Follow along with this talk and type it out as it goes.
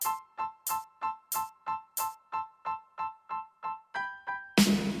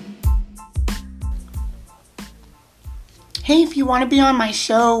Hey, if you want to be on my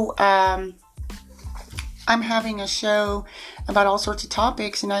show, I'm having a show about all sorts of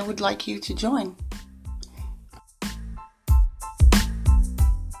topics, and I would like you to join.